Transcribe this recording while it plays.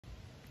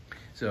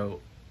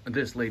So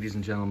this, ladies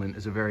and gentlemen,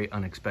 is a very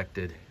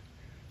unexpected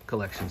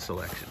collection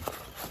selection.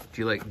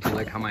 Do you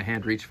like how my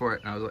hand reached for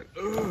it? And I was like,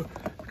 ugh,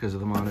 because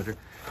of the monitor.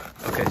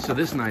 Okay, so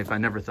this knife, I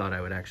never thought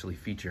I would actually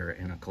feature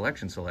in a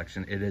collection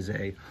selection. It is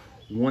a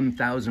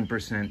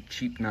 1000%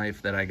 cheap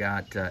knife that I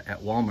got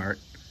at Walmart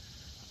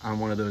on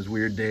one of those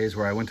weird days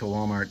where I went to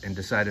Walmart and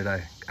decided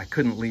I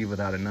couldn't leave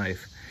without a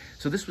knife.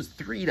 So this was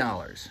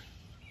 $3,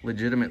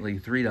 legitimately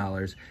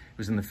 $3. It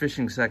was in the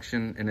fishing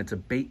section, and it's a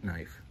bait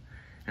knife.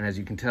 And as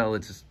you can tell,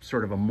 it's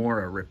sort of a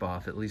Mora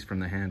ripoff, at least from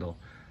the handle.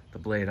 The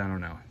blade, I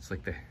don't know. It's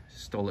like they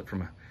stole it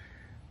from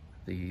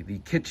the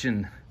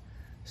kitchen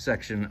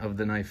section of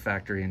the knife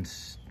factory and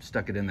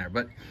stuck it in there.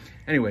 But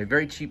anyway,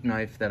 very cheap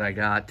knife that I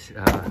got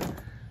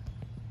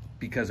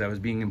because I was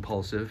being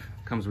impulsive.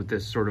 Comes with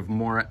this sort of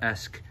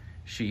Mora-esque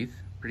sheath,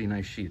 pretty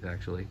nice sheath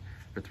actually,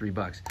 for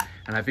 $3.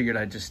 And I figured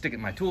I'd just stick it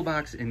in my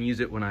toolbox and use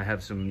it when I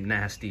have some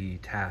nasty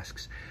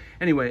tasks.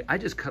 Anyway, I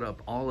just cut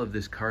up all of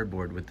this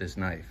cardboard with this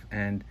knife,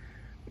 and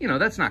you know,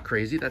 that's not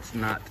crazy, that's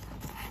not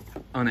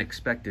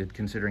unexpected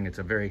considering it's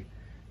a very,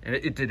 and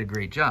it did a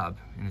great job,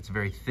 and it's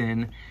very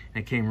thin,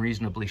 and it came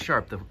reasonably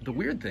sharp. The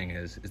weird thing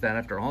is that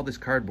after all this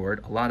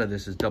cardboard, a lot of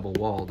this is double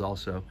walled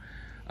also,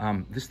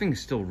 this thing is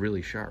still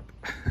really sharp.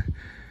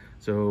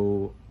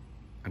 So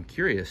I'm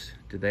curious,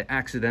 did they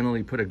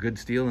accidentally put a good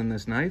steel in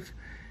this knife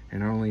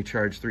and only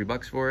charge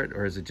 $3 for it?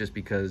 Or is it just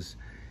because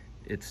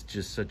it's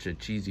just such a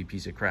cheesy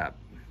piece of crap?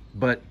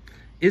 But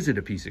is it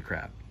a piece of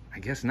crap? I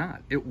guess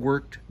not. It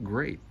worked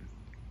great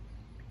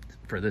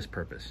for this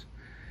purpose.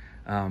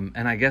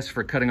 And I guess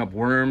for cutting up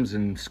worms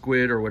and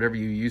squid or whatever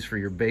you use for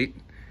your bait,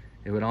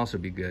 it would also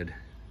be good.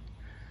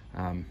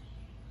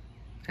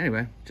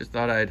 Anyway, just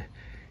thought I'd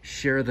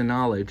share the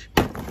knowledge.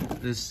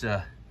 This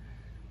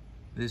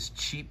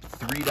cheap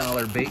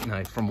 $3 bait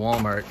knife from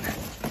Walmart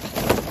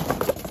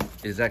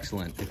is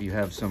excellent if you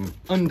have some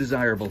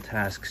undesirable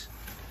tasks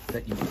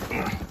that you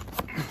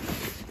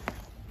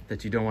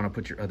don't want to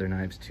put your other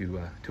knives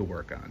to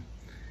work on.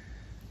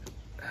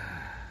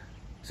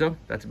 So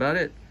that's about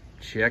it.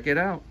 Check it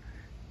out.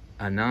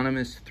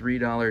 Anonymous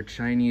 $3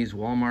 Chinese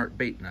Walmart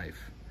bait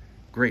knife.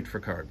 Great for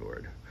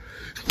cardboard.